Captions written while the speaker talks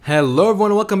Hello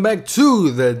everyone, welcome back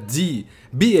to the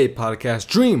DBA podcast.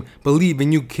 Dream, believe,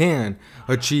 and you can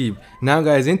achieve. Now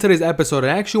guys, in today's episode, I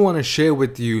actually want to share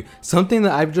with you something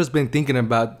that I've just been thinking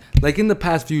about like in the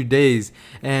past few days.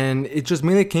 And it just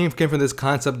mainly came from this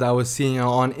concept that I was seeing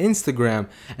on Instagram.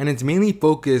 And it's mainly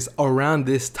focused around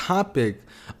this topic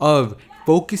of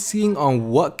focusing on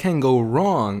what can go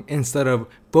wrong instead of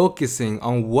focusing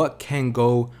on what can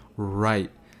go right.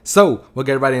 So we'll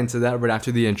get right into that right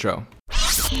after the intro.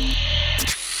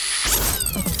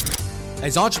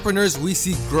 As entrepreneurs, we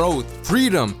seek growth,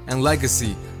 freedom, and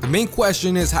legacy. The main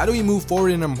question is, how do we move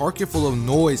forward in a market full of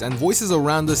noise and voices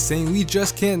around us saying we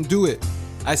just can't do it?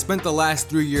 I spent the last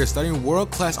 3 years studying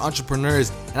world-class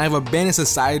entrepreneurs, and I've abandoned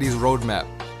society's roadmap.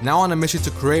 Now on a mission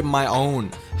to create my own.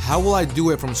 How will I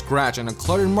do it from scratch in a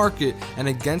cluttered market and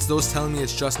against those telling me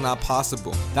it's just not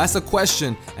possible? That's the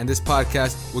question, and this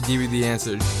podcast will give you the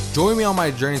answer. Join me on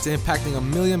my journey to impacting 1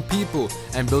 million people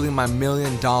and building my $1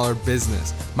 million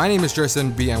business. My name is Jerson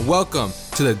B, and welcome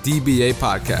to the DBA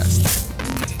podcast.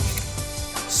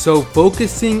 So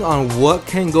focusing on what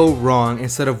can go wrong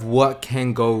instead of what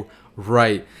can go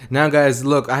right. Now guys,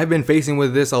 look, I have been facing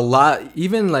with this a lot,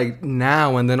 even like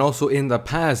now and then also in the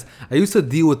past. I used to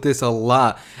deal with this a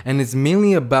lot, and it's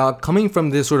mainly about coming from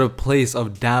this sort of place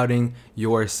of doubting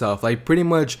yourself, like pretty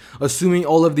much assuming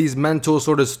all of these mental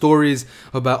sort of stories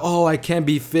about, oh, I can't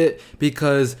be fit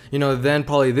because, then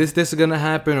probably this is gonna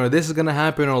happen, or this is gonna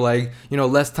happen, or like,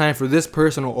 less time for this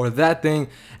person or that thing,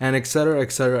 and etc,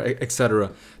 etc,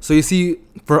 etc. So you see,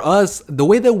 for us, the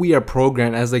way that we are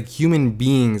programmed as like human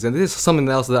beings, and this is something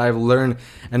else that I've learned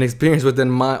and experienced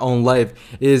within my own life,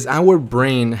 is our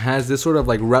brain has this sort of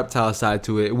like reptile side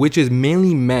to it, which is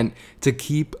mainly meant to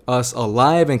keep us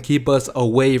alive and keep us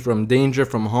away from danger,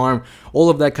 from harm, all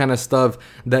of that kind of stuff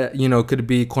that, could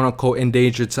be quote unquote in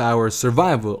danger to our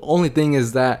survival. Only thing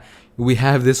is that we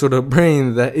have this sort of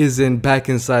brain that isn't back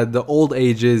inside the old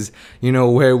ages,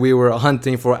 where we were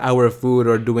hunting for our food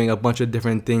or doing a bunch of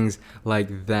different things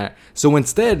like that. So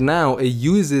instead now it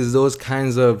uses those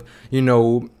kinds of,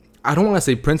 I don't want to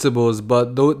say principles,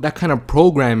 but that kind of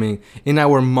programming in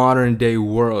our modern day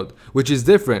world, which is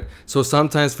different. So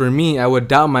sometimes for me, I would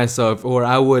doubt myself, or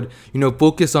I would,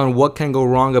 focus on what can go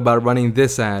wrong about running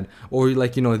this ad, or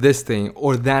like, this thing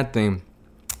or that thing.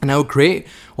 And I would create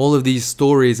all of these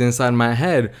stories inside my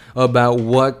head about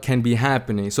what can be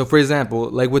happening. So for example,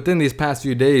 like within these past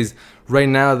few days, right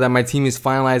now that my team is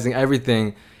finalizing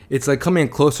everything, it's like coming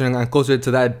closer and closer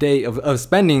to that day of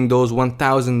spending those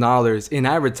 $1,000 in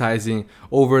advertising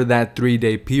over that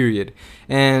 3-day period.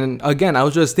 And again, I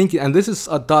was just thinking, and this is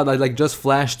a thought that like just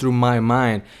flashed through my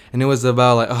mind, and it was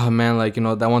about like, oh man, like, that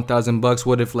 $1,000,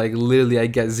 what if like literally I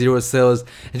get 0 sales,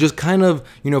 and just kind of,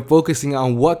 focusing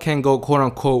on what can go quote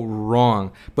unquote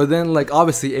wrong. But then like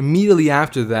obviously immediately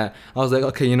after that, I was like,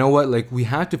 okay, you know what, like we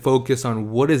have to focus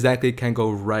on what exactly can go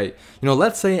right.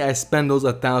 Let's say I spend those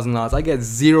 $1,000, I get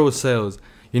 0 sales.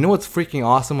 You know what's freaking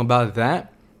awesome about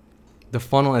that? The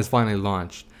funnel is finally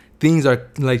launched. Things are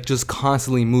like just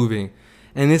constantly moving,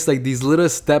 and it's like these little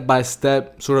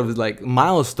step-by-step sort of like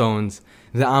milestones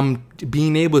that I'm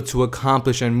being able to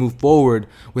accomplish and move forward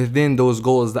within those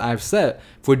goals that I've set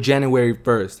for January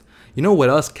 1st. You know what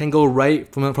else can go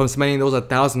right from spending those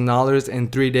 $1,000 in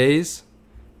 3 days?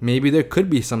 Maybe there could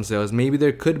be some sales. Maybe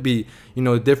there could be,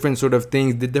 different sort of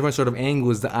things, the different sort of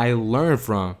angles that I learn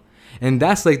from. And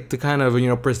that's like the kind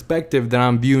of, perspective that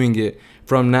I'm viewing it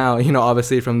from now,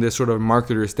 obviously from this sort of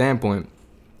marketer standpoint.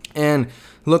 And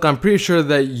look, I'm pretty sure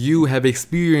that you have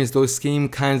experienced those same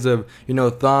kinds of,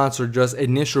 thoughts or just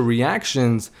initial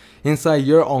reactions inside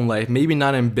your own life. Maybe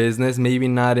not in business, maybe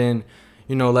not in,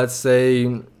 let's say,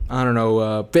 I don't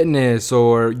know, fitness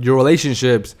or your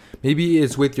relationships. Maybe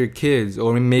it's with your kids,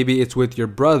 or maybe it's with your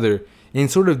brother, in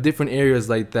sort of different areas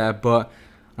like that. But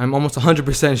I'm almost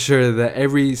 100% sure that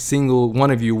every single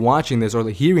one of you watching this or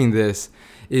hearing this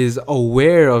is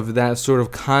aware of that sort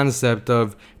of concept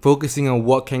of focusing on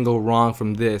what can go wrong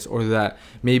from this or that.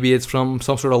 Maybe it's from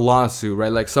some sort of lawsuit,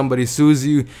 right? Like somebody sues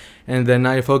you, and then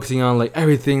now you're focusing on like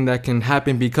everything that can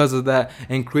happen because of that,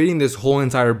 and creating this whole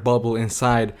entire bubble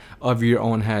inside of your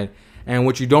own head. And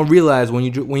what you don't realize when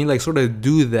you like sort of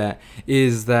do that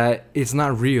is that it's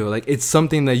not real. Like it's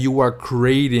something that you are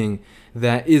creating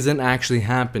that isn't actually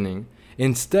happening.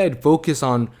 Instead, focus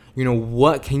on,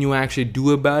 what can you actually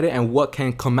do about it and what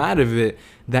can come out of it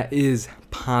that is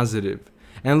positive.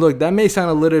 And look, that may sound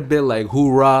a little bit like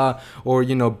hoorah or,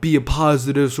 be a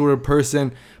positive sort of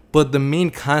person. But the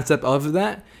main concept of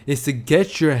that is to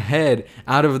get your head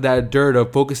out of that dirt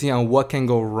of focusing on what can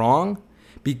go wrong.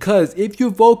 Because if you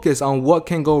focus on what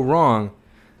can go wrong,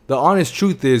 the honest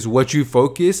truth is what you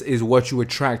focus is what you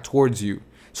attract towards you.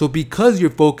 So because you're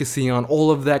focusing on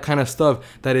all of that kind of stuff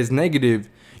that is negative,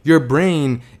 your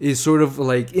brain is sort of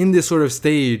like in this sort of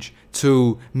stage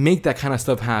to make that kind of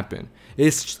stuff happen.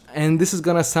 And this is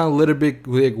gonna sound a little bit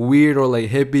like weird or like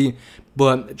hippie,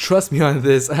 but trust me on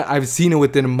this, I've seen it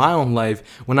within my own life.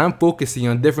 When I'm focusing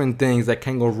on different things that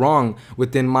can go wrong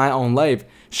within my own life,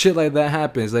 shit like that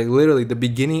happens. Like literally the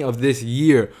beginning of this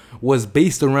year was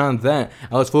based around that.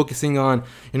 I was focusing on,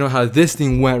 how this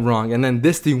thing went wrong, and then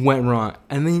this thing went wrong.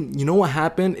 And then you know what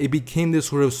happened? It became this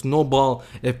sort of snowball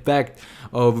effect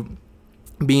of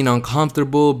being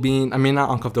uncomfortable, being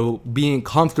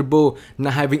comfortable,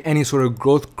 not having any sort of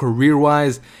growth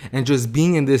career-wise, and just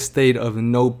being in this state of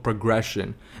no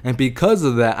progression. And because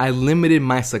of that, I limited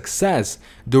my success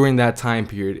during that time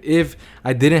period. If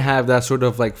I didn't have that sort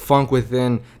of like funk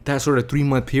within that sort of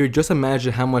 3-month period, just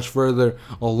imagine how much further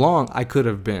along I could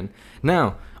have been.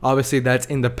 Now, obviously that's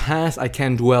in the past, I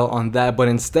can't dwell on that, but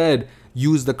instead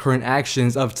use the current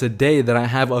actions of today that I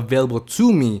have available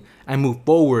to me and move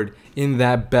forward in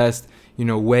that best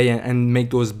way, and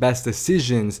make those best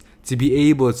decisions to be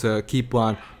able to keep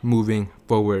on moving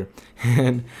forward.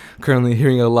 And currently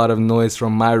hearing a lot of noise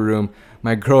from my room.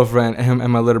 My girlfriend and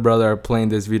my little brother are playing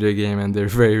this video game, and they're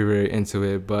very, very into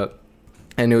it. But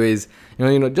anyways,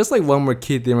 just like one more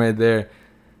key thing right there,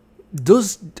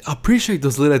 appreciate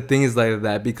those little things like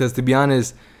that, because to be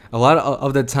honest, a lot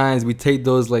of the times we take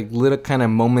those like little kind of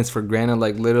moments for granted.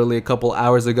 Like literally a couple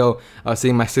hours ago, I was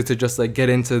seeing my sister just like get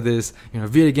into this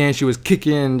video game. She was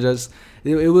kicking,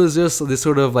 it was just this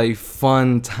sort of like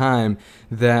fun time,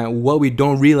 that what we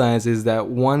don't realize is that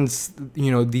once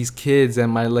these kids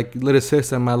and my like little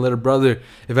sister and my little brother,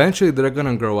 eventually they're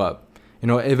gonna grow up.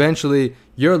 Eventually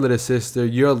your little sister,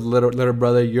 your little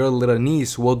brother, your little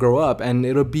niece will grow up, and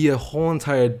it'll be a whole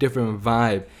entire different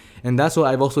vibe. And that's what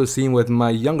I've also seen with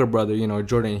my younger brother,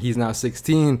 Jordan. He's now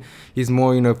 16. He's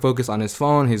more, focused on his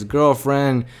phone, his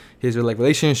girlfriend, his like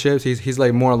relationships. He's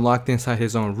like more locked inside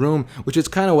his own room, which is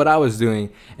kind of what I was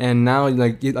doing. And now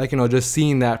just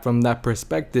seeing that from that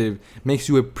perspective makes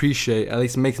you appreciate, at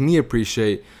least makes me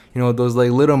appreciate, those like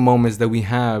little moments that we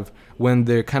have when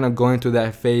they're kind of going through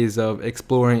that phase of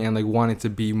exploring and like wanting to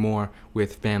be more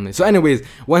with family. So anyways,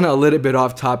 went a little bit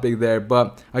off topic there,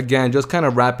 but again, just kind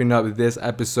of wrapping up this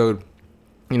episode,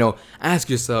 ask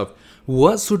yourself,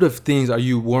 what sort of things are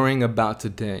you worrying about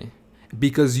today?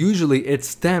 Because usually it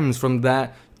stems from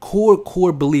that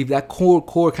core belief, that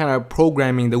core kind of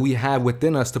programming that we have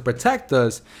within us to protect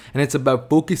us, and it's about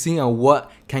focusing on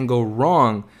what can go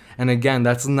wrong. And again,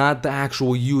 that's not the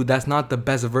actual you. That's not the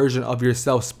best version of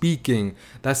yourself speaking.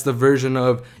 That's the version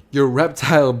of your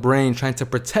reptile brain trying to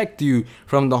protect you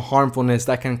from the harmfulness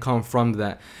that can come from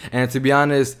that. And to be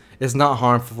honest, it's not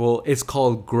harmful. It's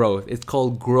called growth. It's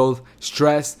called growth,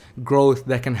 stress, growth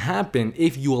that can happen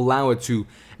if you allow it to.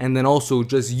 And then also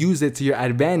just use it to your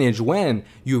advantage when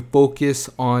you focus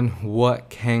on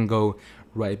what can go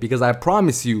right. Because I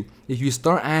promise you, if you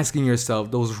start asking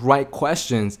yourself those right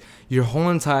questions, your whole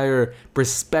entire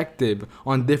perspective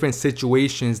on different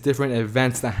situations, different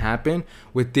events that happen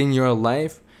within your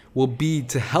life will be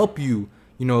to help you,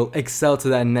 excel to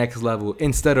that next level,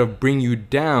 instead of bring you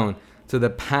down to the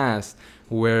past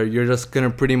where you're just gonna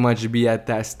pretty much be at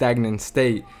that stagnant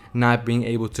state, not being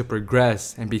able to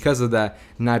progress, and because of that,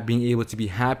 not being able to be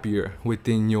happier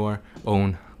within your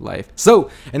own life.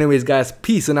 So anyways guys,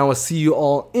 peace, and I will see you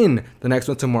all in the next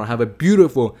one tomorrow. Have a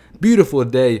beautiful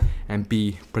day and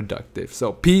be productive.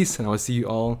 So peace, and I will see you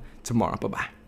all tomorrow. Bye bye.